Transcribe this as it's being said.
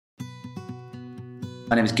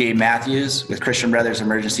My name is Gabe Matthews with Christian Brothers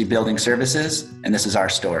Emergency Building Services, and this is our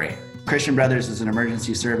story. Christian Brothers is an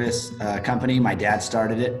emergency service company. My dad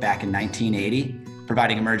started it back in 1980,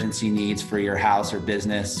 providing emergency needs for your house or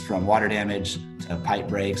business, from water damage to pipe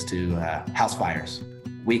breaks to house fires.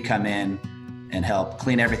 We come in and help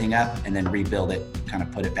clean everything up and then rebuild it, kind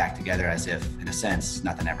of put it back together as if, in a sense,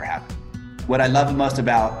 nothing ever happened. What I love most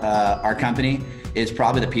about our company is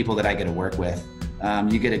probably the people that I get to work with.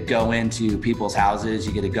 You get to go into people's houses,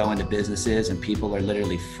 you get to go into businesses, and people are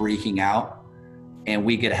literally freaking out, and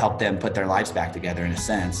we get to help them put their lives back together in a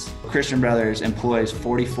sense. Christian Brothers employs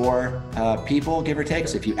 44 people, give or take.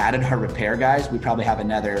 So if you added our repair guys, we probably have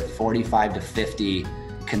another 45 to 50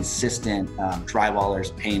 consistent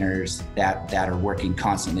drywallers, painters that are working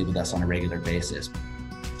constantly with us on a regular basis.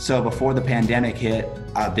 So before the pandemic hit,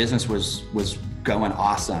 business was going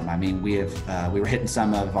awesome. I mean, we were hitting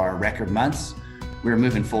some of our record months. We were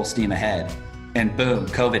moving full steam ahead, and boom,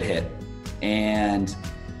 COVID hit. And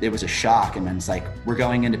it was a shock. And then it's like, we're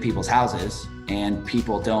going into people's houses and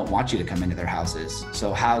people don't want you to come into their houses.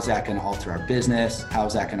 So how's that gonna alter our business?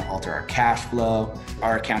 How's that gonna alter our cash flow?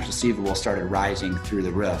 Our accounts receivable started rising through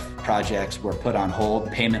the roof. Projects were put on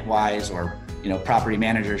hold payment-wise, or property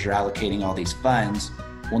managers are allocating all these funds.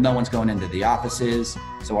 Well, no one's going into the offices,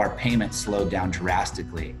 so our payments slowed down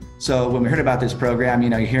drastically. So when we heard about this program,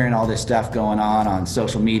 you're hearing all this stuff going on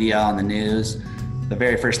social media, on the news. The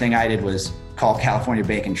very first thing I did was call California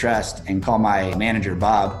Bank and Trust and call my manager,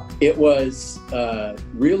 Bob. It was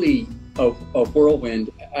really a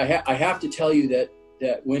whirlwind. I have to tell you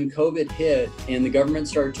that when COVID hit and the government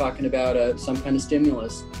started talking about some kind of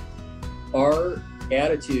stimulus, our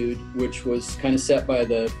attitude, which was kind of set by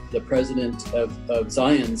the president of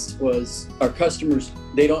Zion's, was our customers,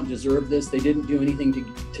 they don't deserve this. They didn't do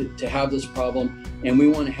anything to have this problem, and we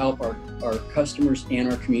want to help our customers and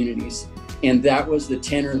our communities. And that was the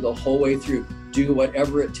tenor the whole way through. Do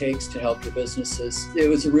whatever it takes to help your businesses. It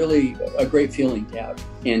was really a great feeling to have.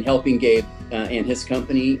 And helping Gabe and his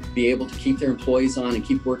company be able to keep their employees on and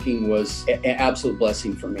keep working was an absolute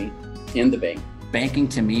blessing for me and the bank. Banking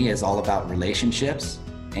to me is all about relationships,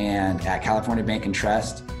 and at California Bank and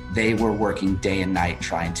Trust, they were working day and night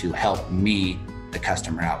trying to help me, the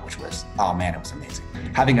customer, out, which was, oh man, it was amazing.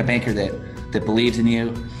 Having a banker that believes in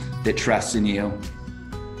you, that trusts in you,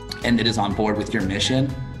 and that is on board with your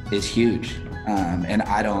mission is huge. And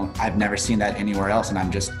I've never seen that anywhere else, and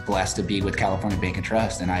I'm just blessed to be with California Bank and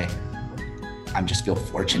Trust, and I just feel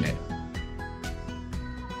fortunate.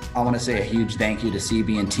 I want to say a huge thank you to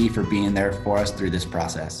CBT for being there for us through this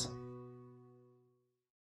process.